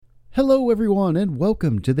Hello, everyone, and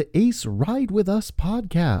welcome to the Ace Ride With Us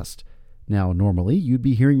podcast. Now, normally, you'd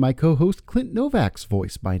be hearing my co-host Clint Novak's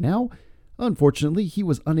voice by now. Unfortunately, he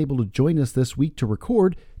was unable to join us this week to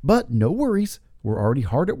record, but no worries, we're already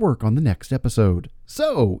hard at work on the next episode.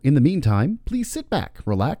 So, in the meantime, please sit back,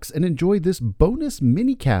 relax, and enjoy this bonus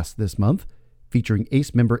mini-cast this month, featuring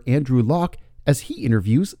Ace member Andrew Locke as he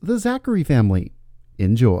interviews the Zachary family.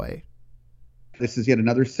 Enjoy. This is yet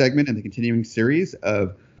another segment in the continuing series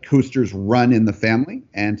of Coasters Run in the Family.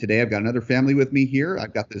 And today I've got another family with me here.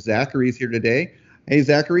 I've got the Zacharys here today. Hey,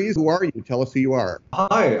 Zacharys, who are you? Tell us who you are.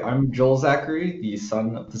 Hi, I'm Joel Zachary, the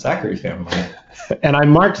son of the Zachary family. And I'm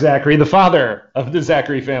Mark Zachary, the father of the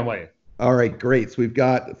Zachary family. All right, great. So we've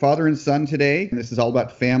got father and son today. And this is all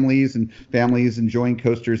about families and families enjoying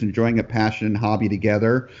coasters, enjoying a passion and hobby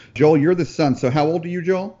together. Joel, you're the son. So how old are you,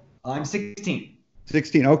 Joel? I'm 16.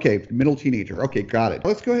 16. Okay. Middle teenager. Okay. Got it.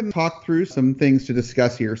 Let's go ahead and talk through some things to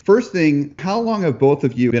discuss here. First thing, how long have both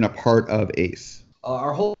of you been a part of ACE?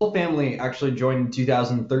 Our whole family actually joined in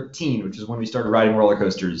 2013, which is when we started riding roller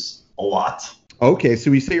coasters a lot. Okay.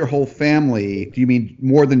 So when you say your whole family, do you mean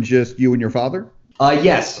more than just you and your father?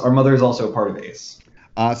 Yes. Our mother is also a part of ACE.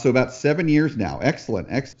 So about 7 years now. Excellent.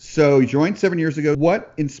 So you joined 7 years ago.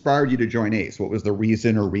 What inspired you to join ACE? What was the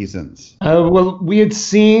reason or reasons? Well, we had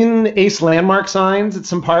seen ACE landmark signs at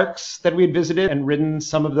some parks that we had visited and ridden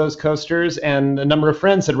some of those coasters, and a number of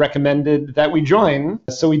friends had recommended that we join.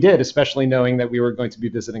 So we did, especially knowing that we were going to be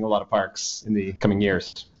visiting a lot of parks in the coming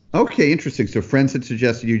years. Okay, interesting. So friends had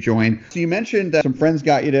suggested you join. So you mentioned that some friends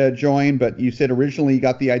got you to join, but you said originally you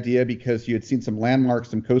got the idea because you had seen some landmarks,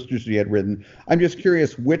 some coasters you had ridden. I'm just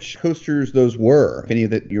curious which coasters those were, if any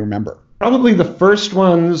that you remember. Probably the first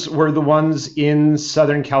ones were the ones in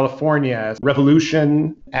Southern California.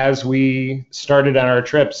 Revolution, as we started on our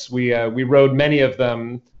trips, we rode many of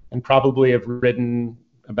them and probably have ridden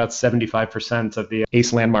about 75% of the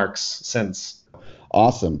ACE landmarks since.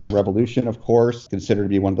 Awesome. Revolution, of course, considered to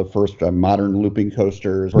be one of the first modern looping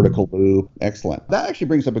coasters, vertical loop. Excellent. That actually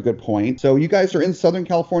brings up a good point. So you guys are in Southern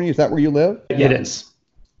California. Is that where you live? It is.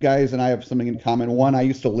 You guys and I have something in common. One, I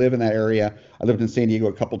used to live in that area. I lived in San Diego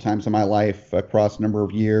a couple times in my life across a number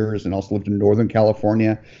of years, and also lived in Northern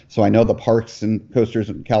California. So I know the parks and coasters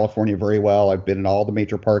in California very well. I've been in all the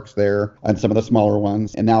major parks there and some of the smaller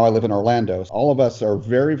ones. And now I live in Orlando. All of us are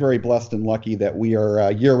very, very blessed and lucky that we are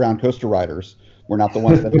year-round coaster riders. We're not the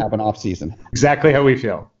ones that have an off season. Exactly how we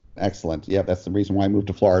feel. Excellent. Yeah, that's the reason why I moved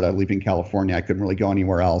to Florida. Leaving California, I couldn't really go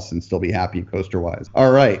anywhere else and still be happy coaster-wise.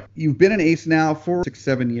 All right. You've been an ACE now for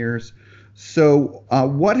 6-7 years. So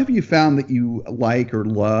what have you found that you like or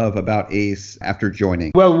love about ACE after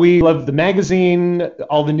joining? Well, we love the magazine,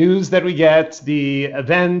 all the news that we get, the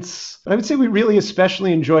events. But I would say we really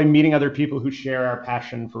especially enjoy meeting other people who share our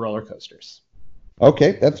passion for roller coasters.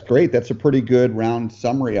 Okay, that's great. That's a pretty good round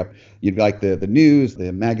summary of you'd like the news,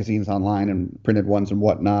 the magazines online and printed ones and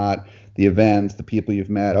whatnot, the events, the people you've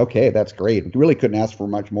met. Okay, that's great. We really couldn't ask for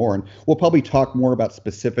much more. And we'll probably talk more about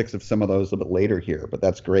specifics of some of those a bit later here, but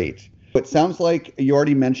that's great. It sounds like you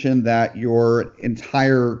already mentioned that your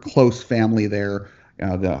entire close family there,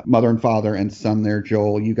 the mother and father and son there,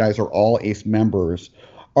 Joel, you guys are all ACE members.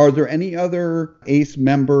 Are there any other ACE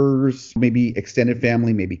members, maybe extended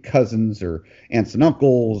family, maybe cousins or aunts and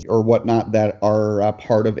uncles or whatnot that are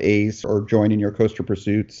part of ACE or join in your coaster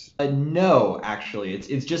pursuits? No, actually.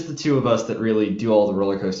 It's just the two of us that really do all the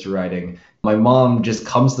roller coaster riding. My mom just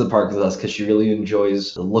comes to the park with us because she really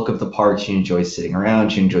enjoys the look of the park. She enjoys sitting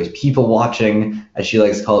around. She enjoys people watching, as she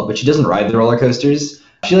likes to call it, but she doesn't ride the roller coasters.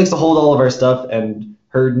 She likes to hold all of our stuff, and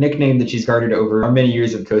her nickname that she's garnered over many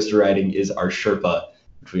years of coaster riding is our Sherpa,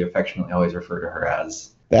 which we affectionately always refer to her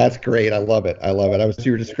as. That's great. I love it. As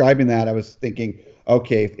you were describing that, I was thinking,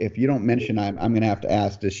 okay, if you don't mention, I'm going to have to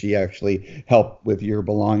ask, does she actually help with your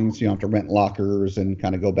belongings? You don't have to rent lockers and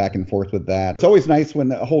kind of go back and forth with that. It's always nice when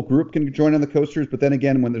the whole group can join on the coasters, but then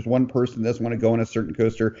again, when there's one person that doesn't want to go on a certain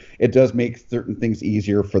coaster, it does make certain things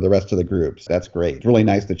easier for the rest of the groups. That's great. It's really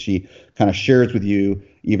nice that she kind of shares with you,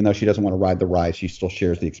 even though she doesn't want to ride the ride, she still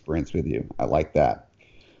shares the experience with you. I like that.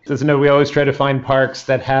 As you know, we always try to find parks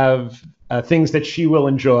that have things that she will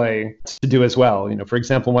enjoy to do as well. You know, for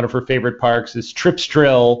example, one of her favorite parks is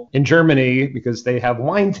Tripsdrill in Germany because they have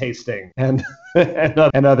wine tasting and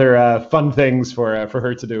and other fun things for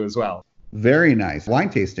her to do as well. Very nice. Wine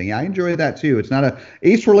tasting. Yeah, I enjoy that too. It's not a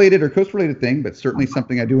ACE-related or coast-related thing, but certainly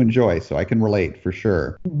something I do enjoy, so I can relate for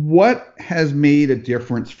sure. What has made a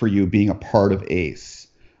difference for you being a part of ACE?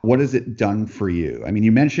 What has it done for you? I mean,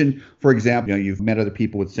 you mentioned, for example, you've met other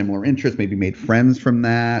people with similar interests, maybe made friends from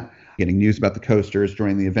that, getting news about the coasters,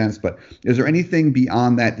 joining the events. But is there anything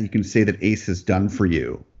beyond that you can say that ACE has done for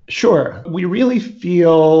you? Sure. We really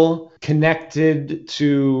feel connected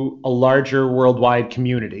to a larger worldwide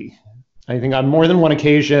community. I think on more than one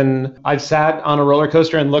occasion, I've sat on a roller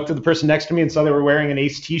coaster and looked at the person next to me and saw they were wearing an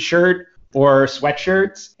Ace t-shirt or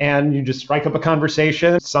sweatshirts, and you just strike up a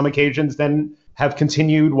conversation. Some occasions then have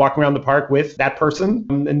continued walking around the park with that person,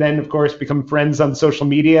 and then, of course, become friends on social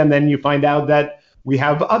media, and then you find out that we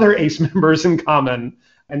have other ACE members in common.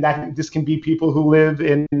 And that this can be people who live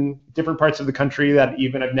in different parts of the country that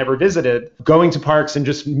even I've never visited. Going to parks and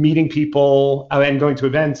just meeting people and going to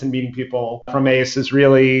events and meeting people from ACE has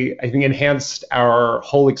really, I think, enhanced our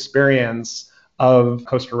whole experience of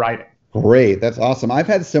coaster riding. Great. That's awesome. I've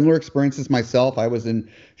had similar experiences myself. I was in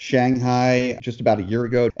Shanghai just about a year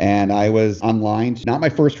ago, and I was online. Not my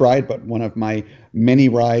first ride, but one of my many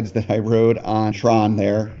rides that I rode on Tron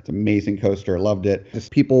there. It's an amazing coaster. I loved it.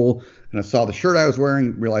 Just people kind of saw the shirt I was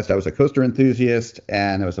wearing, realized I was a coaster enthusiast,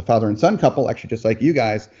 and it was a father and son couple, actually just like you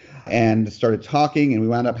guys, and started talking, and we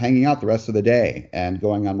wound up hanging out the rest of the day and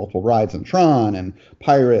going on multiple rides on Tron and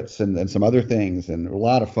Pirates and some other things, and a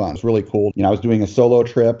lot of fun. It was really cool. I was doing a solo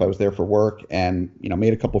trip. I was there for work, and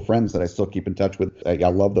made a couple friends that I still keep in touch with. I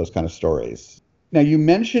love those kind of stories. Now, you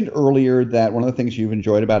mentioned earlier that one of the things you've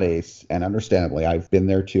enjoyed about ACE, and understandably, I've been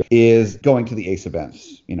there too, is going to the ACE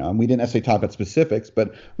events. And we didn't necessarily talk about specifics,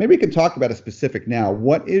 but maybe we can talk about a specific now.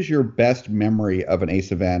 What is your best memory of an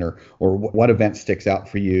ACE event, or what event sticks out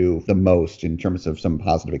for you the most in terms of some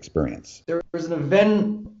positive experience? There was an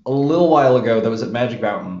event a little while ago that was at Magic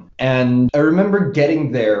Mountain, and I remember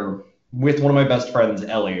getting there with one of my best friends,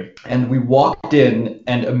 Ellie. And we walked in,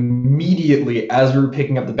 and immediately as we were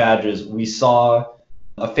picking up the badges, we saw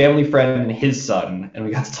a family friend and his son, and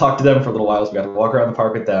we got to talk to them for a little while, so we got to walk around the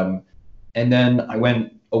park with them. And then I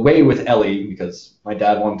went away with Ellie because my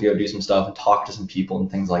dad wanted to go do some stuff and talk to some people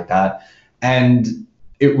and things like that. And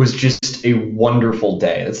it was just a wonderful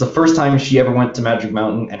day. It's the first time she ever went to Magic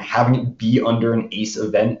Mountain, and having it be under an ACE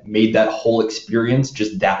event made that whole experience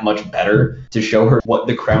just that much better to show her what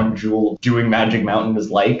the crown jewel of doing Magic Mountain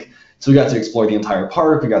was like. So we got to explore the entire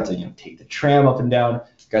park. We got to take the tram up and down.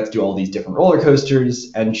 Got to do all these different roller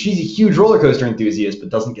coasters. And she's a huge roller coaster enthusiast, but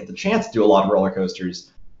doesn't get the chance to do a lot of roller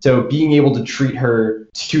coasters. So being able to treat her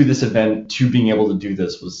to this event, to being able to do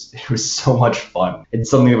this, was so much fun. It's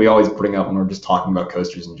something that we always bring up when we're just talking about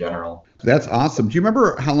coasters in general. That's awesome. Do you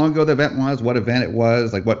remember how long ago the event was? What event it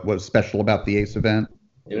was? Like what was special about the ACE event?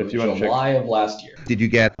 It was July of last year. Did you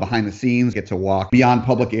get behind the scenes, get to walk beyond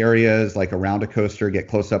public areas, like around a coaster, get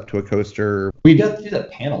close up to a coaster? We got to do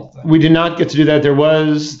that panel thing. We did not get to do that. There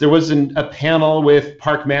was a panel with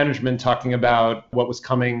park management talking about what was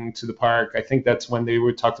coming to the park. I think that's when they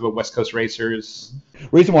talked about West Coast Racers.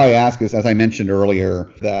 Reason why I ask is, as I mentioned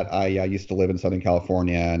earlier, that I used to live in Southern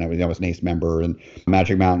California, and I was an ACE member, and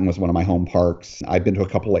Magic Mountain was one of my home parks. I've been to a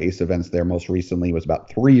couple of ACE events there. Most recently was about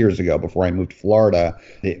 3 years ago before I moved to Florida.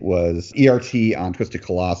 It was ERT on Twisted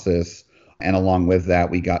Colossus, and along with that,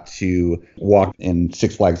 we got to walk in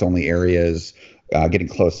Six Flags only areas, getting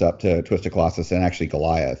close up to Twisted Colossus and actually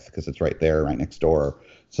Goliath, because it's right there, right next door.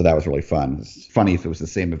 So that was really fun. It's funny if it was the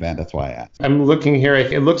same event. That's why I asked. I'm looking here.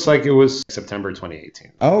 It looks like it was September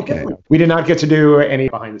 2018. Oh, okay. We did not get to do any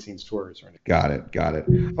behind-the-scenes tours or anything. Got it.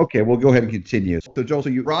 Okay, we'll go ahead and continue. So, Joel,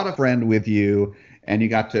 you brought a friend with you, and you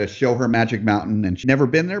got to show her Magic Mountain, and she'd never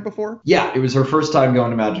been there before? Yeah, it was her first time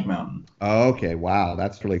going to Magic Mountain. Okay, wow,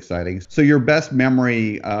 that's really exciting. So your best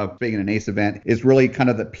memory of being in an ACE event is really kind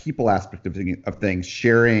of the people aspect of things,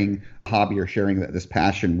 sharing hobby or sharing this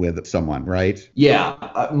passion with someone, right?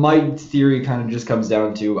 Yeah, my theory kind of just comes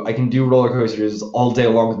down to I can do roller coasters all day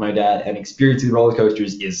long with my dad, and experiencing roller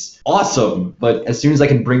coasters is awesome. But as soon as I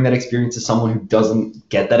can bring that experience to someone who doesn't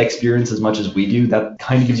get that experience as much as we do, that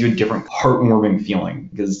kind of gives you a different heartwarming feeling,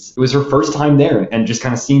 because it was her first time there, and just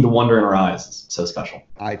kind of seeing the wonder in her eyes is so special.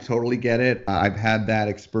 I totally get it. I've had that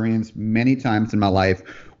experience many times in my life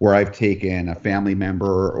where I've taken a family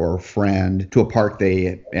member or a friend to a park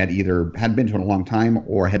they hadn't been to in a long time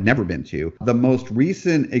or had never been to. The most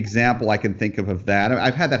recent example I can think of that,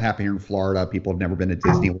 I've had that happen here in Florida. People have never been to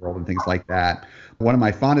Disney World and things like that. One of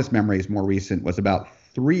my fondest memories more recent was about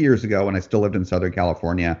 3 years ago when I still lived in Southern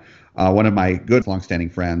California. One of my good longstanding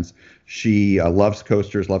friends, she loves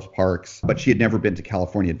coasters, loves parks, but she had never been to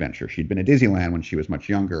California Adventure. She'd been to Disneyland when she was much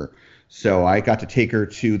younger. So I got to take her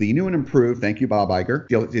to the new and improved, thank you, Bob Iger,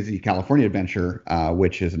 Disney California Adventure,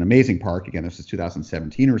 which is an amazing park. Again, this is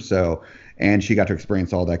 2017 or so. And she got to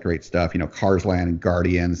experience all that great stuff, Cars Land and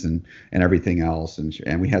Guardians and everything else.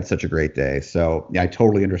 And we had such a great day. So yeah, I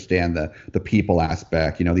totally understand the people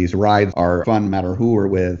aspect. These rides are fun no matter who we're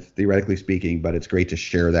with, theoretically speaking, but it's great to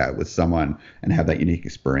share that with someone and have that unique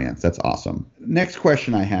experience. That's awesome. Next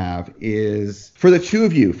question I have is for the two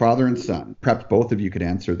of you, father and son, perhaps both of you could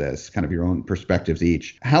answer this, kind of your own perspectives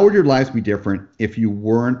each. How would your lives be different if you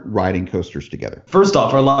weren't riding coasters together? First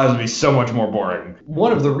off, our lives would be so much more boring.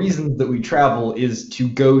 One of the reasons that we travel is to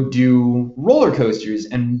go do roller coasters,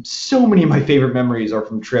 and so many of my favorite memories are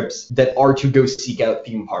from trips that are to go seek out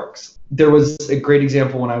theme parks. There was a great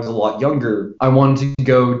example when I was a lot younger. I wanted to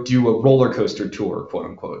go do a roller coaster tour, quote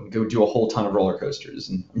unquote, and go do a whole ton of roller coasters.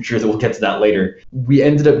 And I'm sure that we'll get to that later. We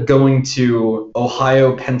ended up going to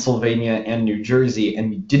Ohio, Pennsylvania, and New Jersey, and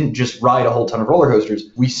we didn't just ride a whole ton of roller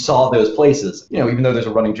coasters. We saw those places. Even though there's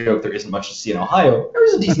a running joke, there isn't much to see in Ohio. There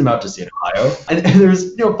was a decent amount to see in Ohio. And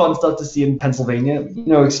there's, fun stuff to see in Pennsylvania,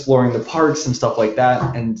 exploring the parks and stuff like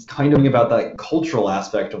that, and kind of about that cultural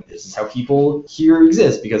aspect of this is how people here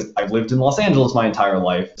exist, because I've lived in Los Angeles my entire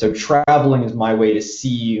life. So traveling is my way to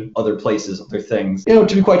see other places, other things. To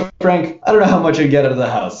be quite frank, I don't know how much I'd get out of the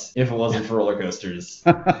house if it wasn't for roller coasters.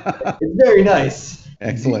 It's very nice.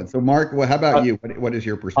 Excellent. So Mark, how about you? What is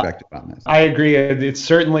your perspective on this? I agree. It's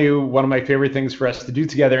certainly one of my favorite things for us to do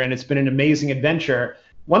together, and it's been an amazing adventure.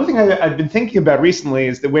 One thing I've been thinking about recently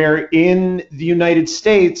is that we're in the United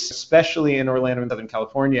States, especially in Orlando and Southern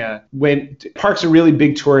California, when parks are really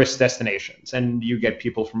big tourist destinations and you get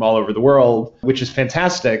people from all over the world, which is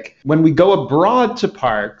fantastic. When we go abroad to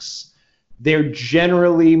parks, they're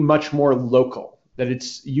generally much more local. That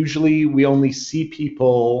it's usually we only see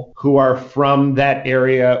people who are from that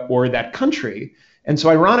area or that country. And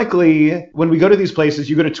so ironically, when we go to these places,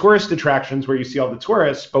 you go to tourist attractions where you see all the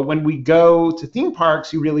tourists, but when we go to theme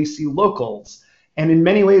parks, you really see locals. And in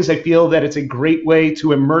many ways, I feel that it's a great way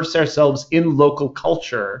to immerse ourselves in local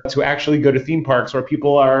culture, to actually go to theme parks where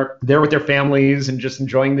people are there with their families and just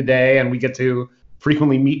enjoying the day, and we get to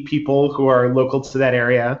frequently meet people who are local to that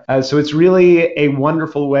area. So it's really a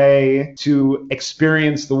wonderful way to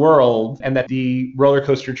experience the world, and that the roller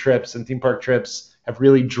coaster trips and theme park trips have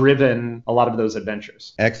really driven a lot of those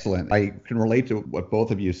adventures. Excellent. I can relate to what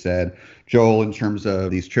both of you said. Joel, in terms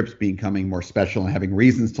of these trips becoming more special and having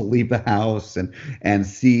reasons to leave the house and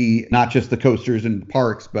see not just the coasters and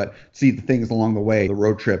parks, but see the things along the way, the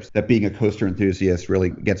road trips that being a coaster enthusiast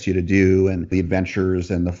really gets you to do, and the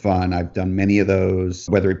adventures and the fun. I've done many of those,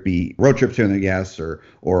 whether it be road trips here in the US or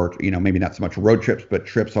maybe not so much road trips, but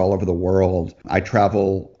trips all over the world. I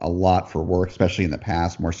travel a lot for work, especially in the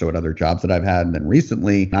past, more so at other jobs that I've had. And then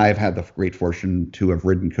recently, I've had the great fortune to have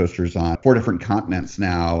ridden coasters on 4 different continents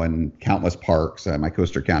now and countless parks. My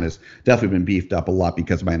coaster count has definitely been beefed up a lot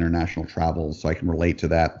because of my international travels, so I can relate to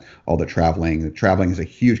that, all the traveling. Traveling is a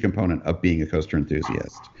huge component of being a coaster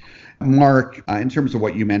enthusiast. Mark, in terms of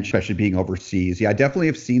what you mentioned, especially being overseas, I definitely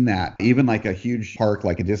have seen that. Even like a huge park,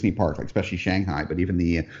 like a Disney park, like especially Shanghai, but even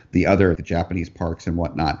the Japanese parks and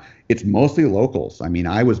whatnot, it's mostly locals. I mean,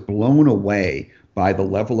 I was blown away by the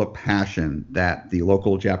level of passion that the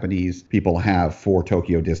local Japanese people have for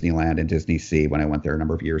Tokyo Disneyland and Disney Sea when I went there a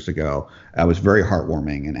number of years ago. It was very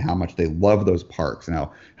heartwarming, and how much they love those parks and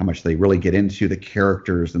how much they really get into the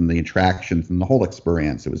characters and the attractions and the whole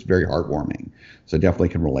experience. It was very heartwarming. So definitely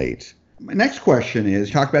can relate. My next question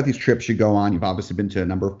is, talk about these trips you go on. You've obviously been to a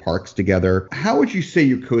number of parks together. How would you say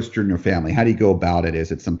you coaster in your family? How do you go about it?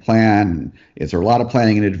 Is it some plan? Is there a lot of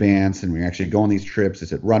planning in advance and we actually go on these trips?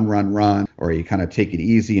 Is it run? Or you kind of take it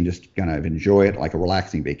easy and just kind of enjoy it like a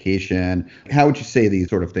relaxing vacation? How would you say these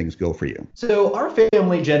sort of things go for you? So our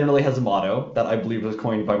family generally has a motto that I believe was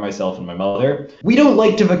coined by myself and my mother. We don't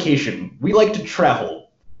like to vacation. We like to travel.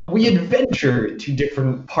 We adventure to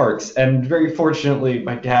different parks, and very fortunately,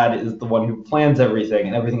 my dad is the one who plans everything,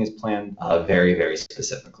 and everything is planned very, very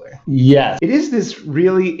specifically. Yes. It is this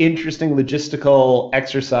really interesting logistical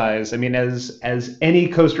exercise. I mean, as any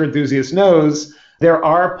coaster enthusiast knows, there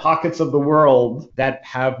are pockets of the world that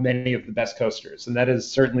have many of the best coasters, and that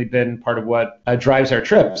has certainly been part of what drives our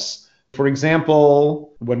trips. For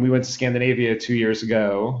example, when we went to Scandinavia 2 years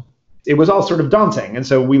ago, it was all sort of daunting. And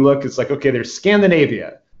so we look, it's like, okay, there's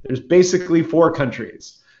Scandinavia. There's basically 4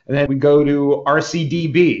 countries. And then we go to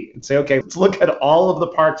RCDB and say, okay, let's look at all of the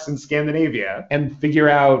parks in Scandinavia and figure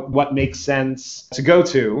out what makes sense to go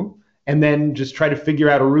to. And then just try to figure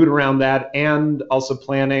out a route around that, and also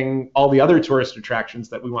planning all the other tourist attractions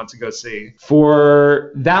that we want to go see.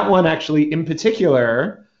 For that one, actually, in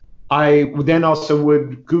particular, I then also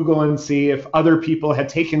would Google and see if other people had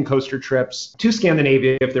taken coaster trips to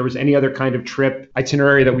Scandinavia, if there was any other kind of trip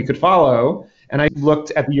itinerary that we could follow. And I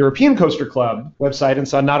looked at the European Coaster Club website and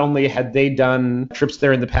saw not only had they done trips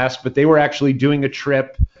there in the past, but they were actually doing a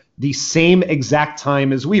trip the same exact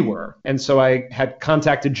time as we were. And so I had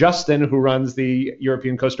contacted Justin, who runs the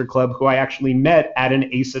European Coaster Club, who I actually met at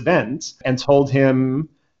an ACE event, and told him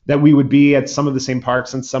that we would be at some of the same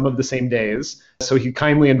parks and some of the same days. So he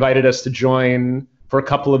kindly invited us to join for a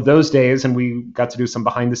couple of those days, and we got to do some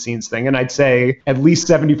behind the scenes thing. And I'd say at least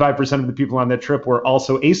 75% of the people on that trip were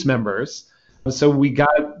also ACE members. So we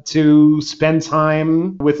got to spend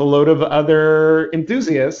time with a load of other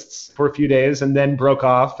enthusiasts for a few days, and then broke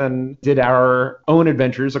off and did our own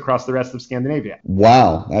adventures across the rest of Scandinavia.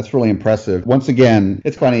 Wow, that's really impressive. Once again,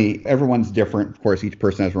 it's funny, everyone's different. Of course, each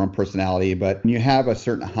person has their own personality, but when you have a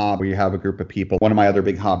certain hobby, you have a group of people. One of my other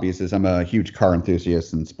big hobbies is I'm a huge car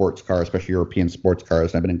enthusiast and sports cars, especially European sports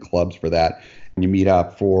cars. I've been in clubs for that. When you meet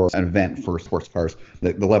up for an event for sports cars,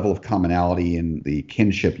 the level of commonality and the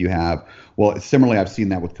kinship you have. Well, similarly, I've seen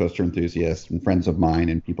that with coaster enthusiasts and friends of mine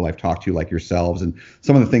and people I've talked to like yourselves. And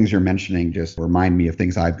some of the things you're mentioning just remind me of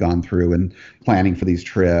things I've gone through and planning for these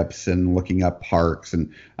trips and looking up parks. And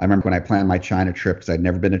I remember when I planned my China trip, because I'd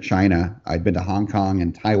never been to China. I'd been to Hong Kong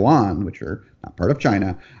and Taiwan, which are not part of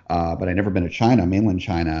China, but I'd never been to China, mainland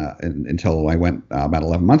China, until I went about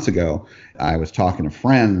 11 months ago. I was talking to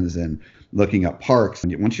friends and looking up parks.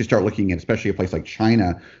 And once you start looking at, especially a place like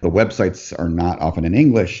China, the websites are not often in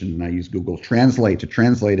English. And I use Google Translate to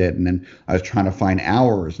translate it. And then I was trying to find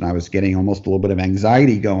hours, and I was getting almost a little bit of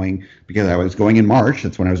anxiety going because I was going in March.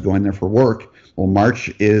 That's when I was going there for work. Well, March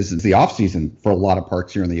is the off season for a lot of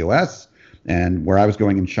parks here in the US. And where I was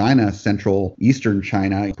going in China, central eastern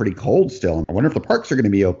China, pretty cold still. I wonder if the parks are going to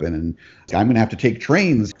be open, and I'm going to have to take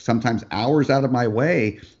trains sometimes hours out of my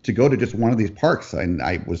way to go to just one of these parks. And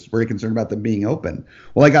I was very concerned about them being open.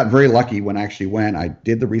 Well, I got very lucky when I actually went. I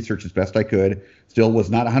did the research as best I could. Still was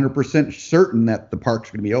not 100% certain that the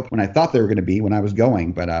parks were going to be open when I thought they were going to be when I was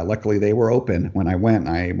going. But luckily they were open when I went.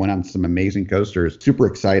 I went on some amazing coasters. Super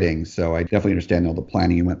exciting. So I definitely understand all the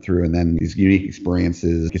planning you went through, and then these unique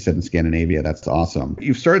experiences, like you said, in Scandinavia. That's awesome.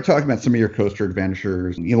 You've started talking about some of your coaster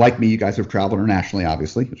adventures. You, like me, you guys have traveled internationally,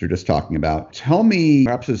 obviously, as you're just talking about. Tell me,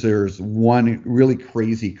 perhaps, if there's one really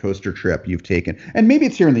crazy coaster trip you've taken, and maybe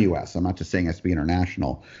it's here in the US. I'm not just saying it has to be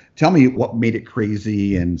international. Tell me what made it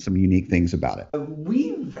crazy and some unique things about it.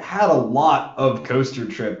 We've had a lot of coaster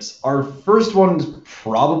trips. Our first one's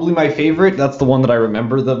probably my favorite. That's the one that I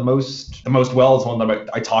remember the most well. It's one that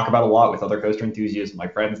I talk about a lot with other coaster enthusiasts, my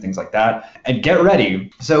friends, things like that. And get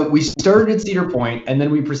ready. So we started at Cedar Point, and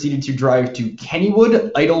then we proceeded to drive to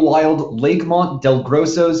Kennywood, Idlewild, Lakemont, Del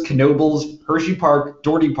Grosso's, Knoebels, Hershey Park,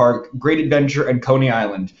 Doherty Park, Great Adventure, and Coney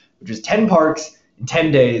Island, which is 10 parks in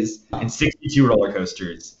 10 days and 62 roller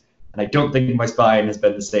coasters. And I don't think my spine has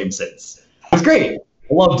been the same since. It was great.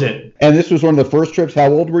 Loved it. And this was one of the first trips. How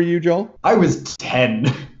old were you, Joel? I was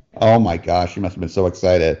 10. Oh my gosh, you must have been so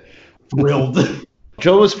excited. Thrilled.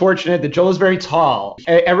 Joel was fortunate that Joel is very tall.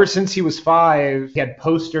 Ever since he was 5, he had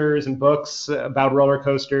posters and books about roller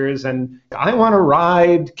coasters. And I want to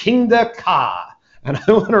ride Kingda Ka, and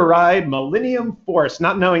I want to ride Millennium Force,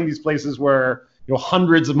 not knowing these places were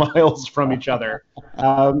hundreds of miles from each other.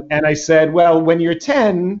 And I said, well, when you're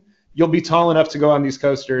 10, you'll be tall enough to go on these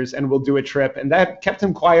coasters, and we'll do a trip. And that kept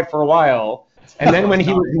him quiet for a while. And then when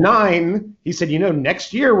he was 9, he said,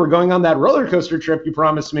 next year we're going on that roller coaster trip you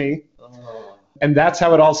promised me. And that's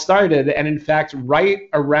how it all started. And in fact, right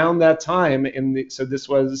around that time, so this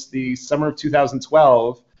was the summer of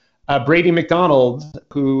 2012, Brady McDonald,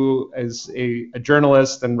 who is a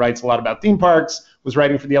journalist and writes a lot about theme parks, was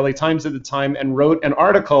writing for the LA Times at the time and wrote an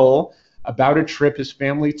article about a trip his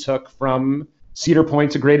family took from Cedar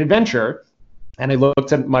Point to Great Adventure. And I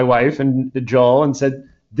looked at my wife and Joel and said,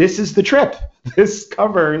 this is the trip. This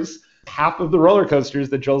covers half of the roller coasters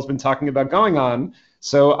that Joel's been talking about going on.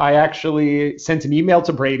 So I actually sent an email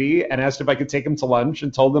to Brady and asked if I could take him to lunch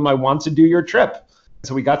and told him I want to do your trip.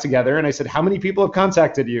 So we got together and I said, how many people have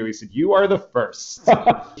contacted you? He said, you are the first.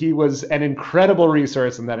 He was an incredible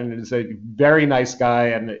resource in that, and is a very nice guy,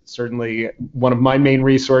 and certainly one of my main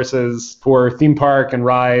resources for theme park and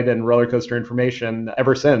ride and roller coaster information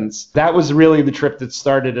ever since. That was really the trip that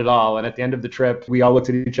started it all. And at the end of the trip, we all looked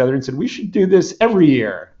at each other and said, we should do this every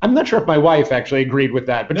year. I'm not sure if my wife actually agreed with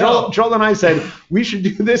that, but no. Joel and I said, we should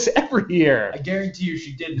do this every year. I guarantee you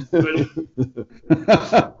she didn't.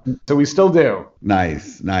 So we still do. Nice.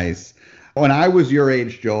 When I was your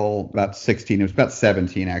age, Joel, about 16, it was about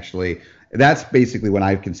 17 actually. That's basically when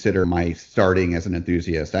I consider my starting as an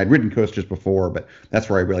enthusiast. I'd ridden coasters before, but that's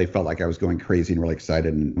where I really felt like I was going crazy and really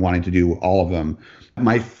excited and wanting to do all of them.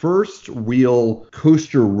 My first real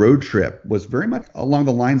coaster road trip was very much along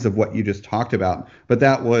the lines of what you just talked about, but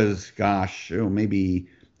that was, maybe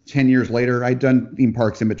 10 years later, I'd done theme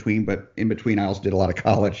parks in between, but in between I also did a lot of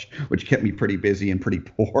college, which kept me pretty busy and pretty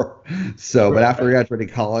poor. So, but after I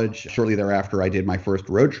graduated college, shortly thereafter, I did my first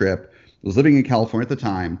road trip. I was living in California at the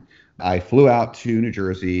time. I flew out to New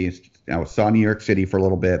Jersey. I saw New York City for a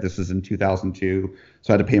little bit. This was in 2002.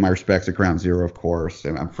 So I had to pay my respects at Ground Zero, of course.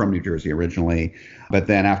 And I'm from New Jersey originally. But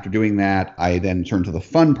then after doing that, I then turned to the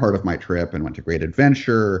fun part of my trip and went to Great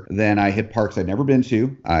Adventure. Then I hit parks I'd never been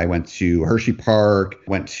to. I went to Hershey Park,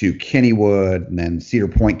 went to Kennywood, and then Cedar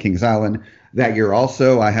Point, Kings Island. That year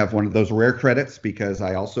also, I have one of those rare credits because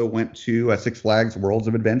I also went to Six Flags Worlds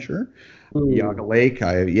of Adventure. Yaga Lake.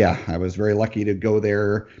 I was very lucky to go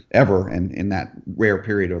there ever, and in that rare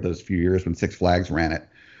period of those few years when Six Flags ran it.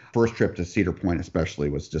 First trip to Cedar Point especially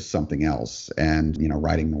was just something else. And,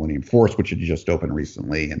 riding Millennium Force, which had just opened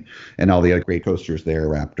recently, and all the other great coasters there,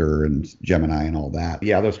 Raptor and Gemini and all that.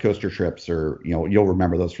 Yeah, those coaster trips are, you'll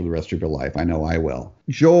remember those for the rest of your life. I know I will.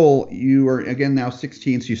 Joel, you are, again, now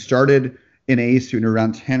 16, so you started in ACE when you were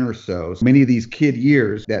around 10 or so. So many of these kid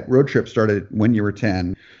years, that road trip started when you were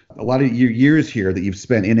 10. A lot of your years here that you've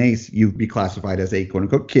spent in ACE, you'd be classified as a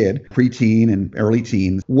quote-unquote kid, preteen and early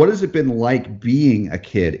teens. What has it been like being a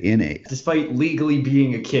kid in ACE? Despite legally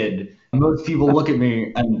being a kid, most people look at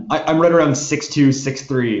me, and I'm right around 6'2",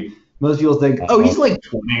 6'3". Most people think, oh, he's like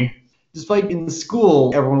 20. Despite in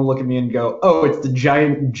school, everyone will look at me and go, oh, it's the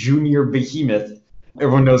giant junior behemoth.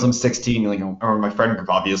 Everyone knows I'm 16, or my friend group,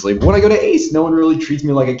 obviously. But when I go to ACE, no one really treats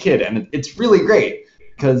me like a kid, and it's really great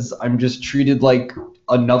because I'm just treated like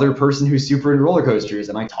another person who's super into roller coasters,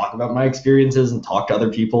 and I talk about my experiences and talk to other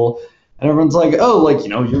people, and everyone's like, oh,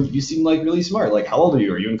 you seem like really smart. Like, how old are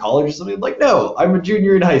you? Are you in college or something? Like, no, I'm a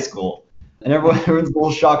junior in high school. And everyone's a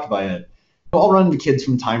little shocked by it. I'll run into kids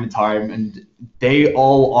from time to time, and they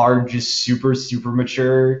all are just super, super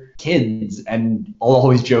mature kids. And I'll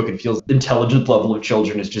always joke it feels the intelligence level of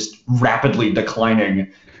children is just rapidly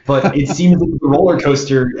declining. But it seems like the roller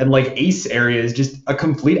coaster and ACE area is just a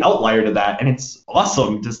complete outlier to that. And it's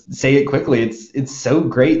awesome, to say it quickly. It's so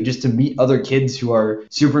great just to meet other kids who are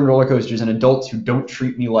super into roller coasters and adults who don't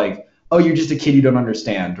treat me like, oh, you're just a kid you don't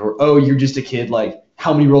understand. Or, oh, you're just a kid,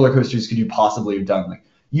 how many roller coasters could you possibly have done?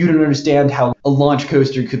 You don't understand how a launch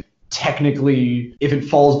coaster could technically, if it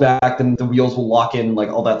falls back, then the wheels will lock in,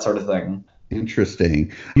 all that sort of thing.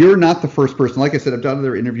 Interesting. You're not the first person. Like I said, I've done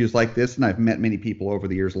other interviews like this, and I've met many people over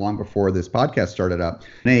the years, long before this podcast started up,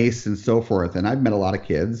 ACE and so forth. And I've met a lot of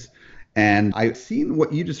kids, and I've seen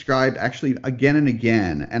what you described actually again and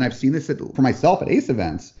again. And I've seen this for myself at ACE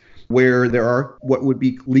events, where there are what would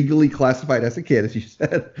be legally classified as a kid, as you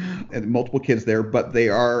said, and multiple kids there, but they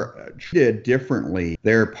are treated differently.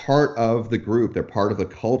 They're part of the group. They're part of the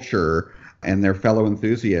culture. And their fellow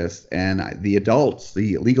enthusiasts, and the adults,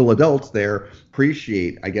 the legal adults there,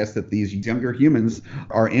 appreciate, I guess, that these younger humans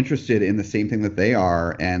are interested in the same thing that they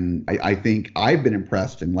are. And I think I've been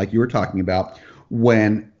impressed, and like you were talking about,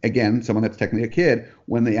 when, again, someone that's technically a kid,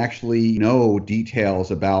 when they actually know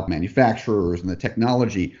details about manufacturers and the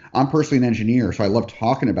technology. I'm personally an engineer, so I love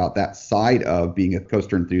talking about that side of being a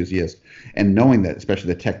coaster enthusiast and knowing that,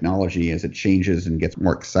 especially the technology as it changes and gets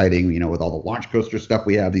more exciting, with all the launch coaster stuff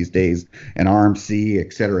we have these days and RMC,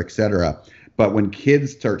 et cetera, et cetera. But when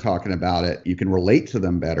kids start talking about it, you can relate to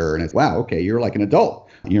them better. And it's, wow, okay, you're like an adult.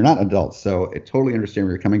 You're not adults. So I totally understand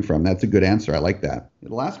where you're coming from. That's a good answer. I like that.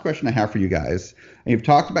 The last question I have for you guys, and you've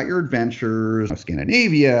talked about your adventures,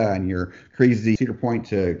 Scandinavia, and your crazy Cedar Point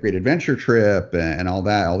to Great Adventure trip and all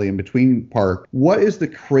that, all the in-between park. What is the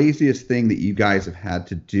craziest thing that you guys have had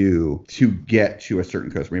to do to get to a certain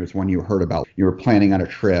coaster? Maybe it's one you heard about. You were planning on a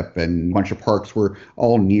trip and a bunch of parks were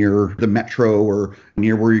all near the metro or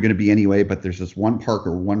near where you're going to be anyway, but there's this one park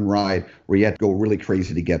or one ride where you had to go really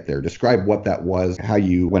crazy to get there. Describe what that was, how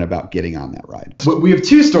you went about getting on that ride. We have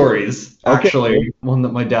two stories, actually. Okay. One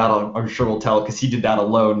that my dad, I'm sure, will tell because he did that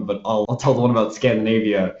alone, but I'll tell the one about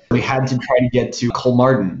Scandinavia. We had to try to get to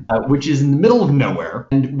Kolmarden, which is in the middle of nowhere,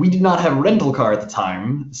 and we did not have a rental car at the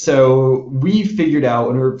time, so we figured out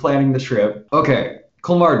when we were planning the trip, okay,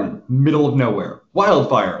 Kolmarden, middle of nowhere,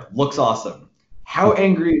 wildfire, looks awesome. How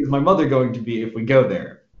angry is my mother going to be if we go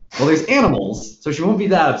there? Well, there's animals, so she won't be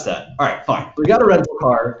that upset. All right, fine. We got a rental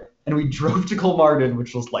car, and we drove to Kolmarden,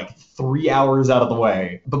 which was 3 hours out of the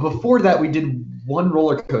way. But before that, we did one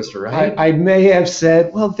roller coaster, right? I may have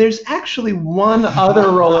said, well, there's actually one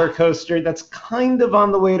other roller coaster that's kind of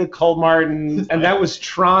on the way to Kolmarden, and that was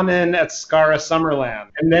Tranen at Skara Summerland.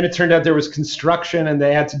 And then it turned out there was construction, and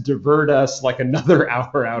they had to divert us another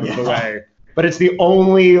hour out of the way. But it's the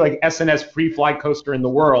only SNS free flight coaster in the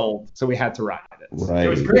world, so we had to ride it. Right. It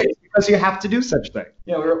was great. because you have to do such thing.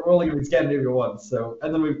 Yeah, we're only going to Scandinavia once. So,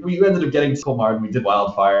 and then we ended up getting to Colmar and we did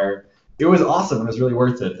Wildfire. It was awesome. It was really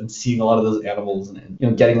worth it. And seeing a lot of those animals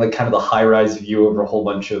and getting like kind of the high-rise view over a whole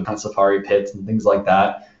bunch of kind of safari pits and things like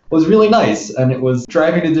that was really nice. And it was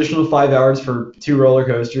driving an additional 5 hours for 2 roller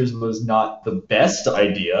coasters was not the best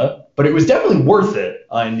idea, but it was definitely worth it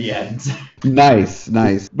in the end. Nice.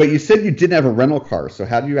 But you said you didn't have a rental car, so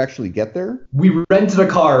how did you actually get there? We rented a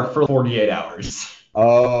car for 48 hours.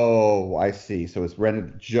 Oh, I see. So it's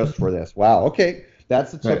rented just for this. Wow. Okay.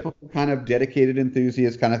 That's the typical kind of dedicated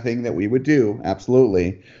enthusiast kind of thing that we would do.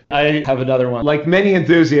 Absolutely. I have another one. Like many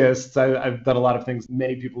enthusiasts, I've done a lot of things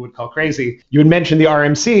many people would call crazy. You had mentioned the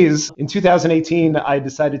RMCs. In 2018, I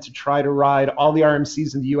decided to try to ride all the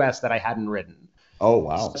RMCs in the US that I hadn't ridden. Oh,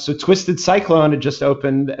 wow. So Twisted Cyclone had just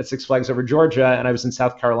opened at Six Flags Over Georgia, and I was in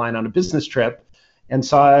South Carolina on a business trip and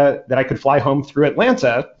saw that I could fly home through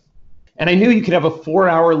Atlanta. And I knew you could have a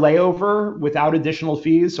 4-hour layover without additional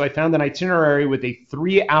fees. So I found an itinerary with a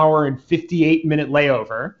 3-hour and 58-minute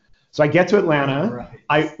layover. So I get to Atlanta. Right.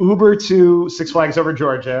 I Uber to Six Flags Over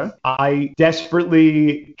Georgia. I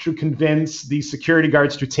desperately to convince the security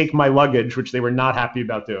guards to take my luggage, which they were not happy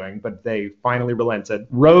about doing, but they finally relented.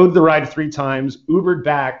 Rode the ride 3 times, Ubered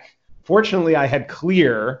back. Fortunately, I had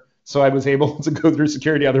Clear, so I was able to go through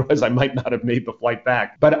security. Otherwise, I might not have made the flight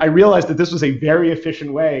back. But I realized that this was a very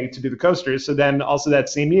efficient way to do the coasters. So then also that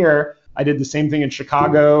same year, I did the same thing in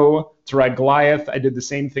Chicago to ride Goliath. I did the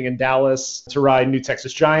same thing in Dallas to ride New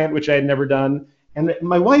Texas Giant, which I had never done. And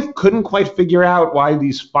my wife couldn't quite figure out why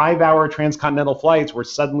these 5-hour transcontinental flights were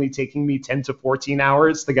suddenly taking me 10 to 14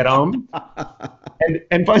 hours to get home.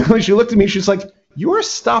 and finally, she looked at me. She's like, "You are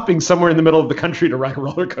stopping somewhere in the middle of the country to ride a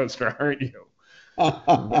roller coaster, aren't you?"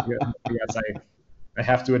 Yes, I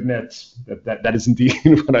have to admit that is indeed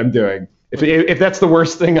what I'm doing. If that's the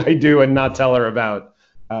worst thing I do and not tell her about,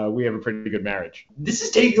 we have a pretty good marriage. This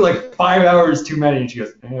is taking like 5 hours too many. And she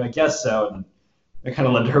goes, I guess so. And I kind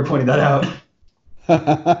of led to her pointing that out.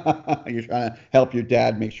 You're trying to help your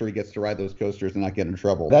dad make sure he gets to ride those coasters and not get in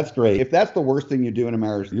trouble. That's great. If that's the worst thing you do in a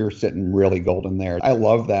marriage, you're sitting really golden there. I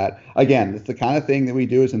love that. Again, it's the kind of thing that we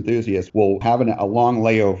do as enthusiasts. We'll have a long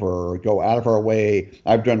layover or go out of our way.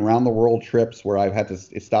 I've done round the world trips where I've had to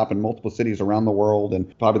stop in multiple cities around the world.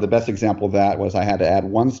 And probably the best example of that was I had to add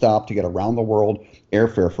 1 stop to get around the world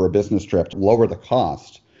airfare for a business trip to lower the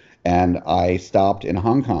cost. And I stopped in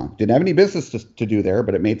Hong Kong. Didn't have any business to do there,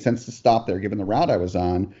 but it made sense to stop there given the route I was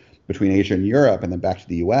on between Asia and Europe and then back to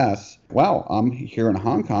the US. Wow, I'm here in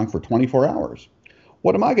Hong Kong for 24 hours.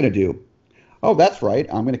 What am I going to do? Oh, that's right.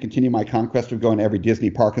 I'm going to continue my conquest of going to every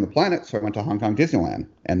Disney park on the planet. So I went to Hong Kong Disneyland.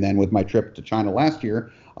 And then with my trip to China last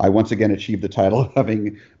year, I once again achieved the title of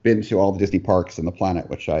having been to all the Disney parks on the planet,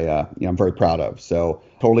 which I'm very proud of. So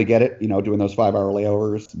totally get it. Doing those 5-hour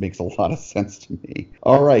layovers makes a lot of sense to me.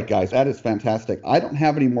 All right, guys, that is fantastic. I don't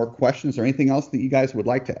have any more questions or anything else that you guys would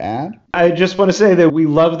like to add. I just want to say that we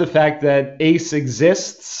love the fact that ACE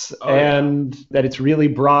exists and that it's really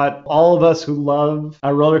brought all of us who love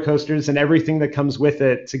roller coasters and everything that comes with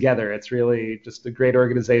it together. It's really just a great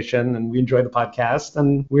organization, and we enjoy the podcast,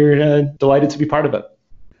 and we're delighted to be part of it.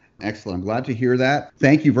 Excellent. I'm glad to hear that.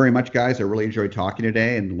 Thank you very much, guys. I really enjoyed talking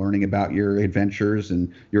today and learning about your adventures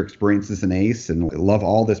and your experiences in ACE. And I love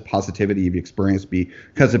all this positivity you've experienced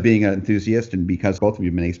because of being an enthusiast and because both of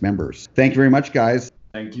you have been ACE members. Thank you very much, guys.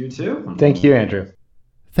 Thank you, too. Thank you, Andrew.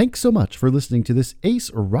 Thanks so much for listening to this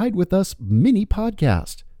ACE Ride With Us mini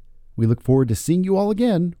podcast. We look forward to seeing you all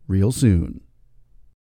again real soon.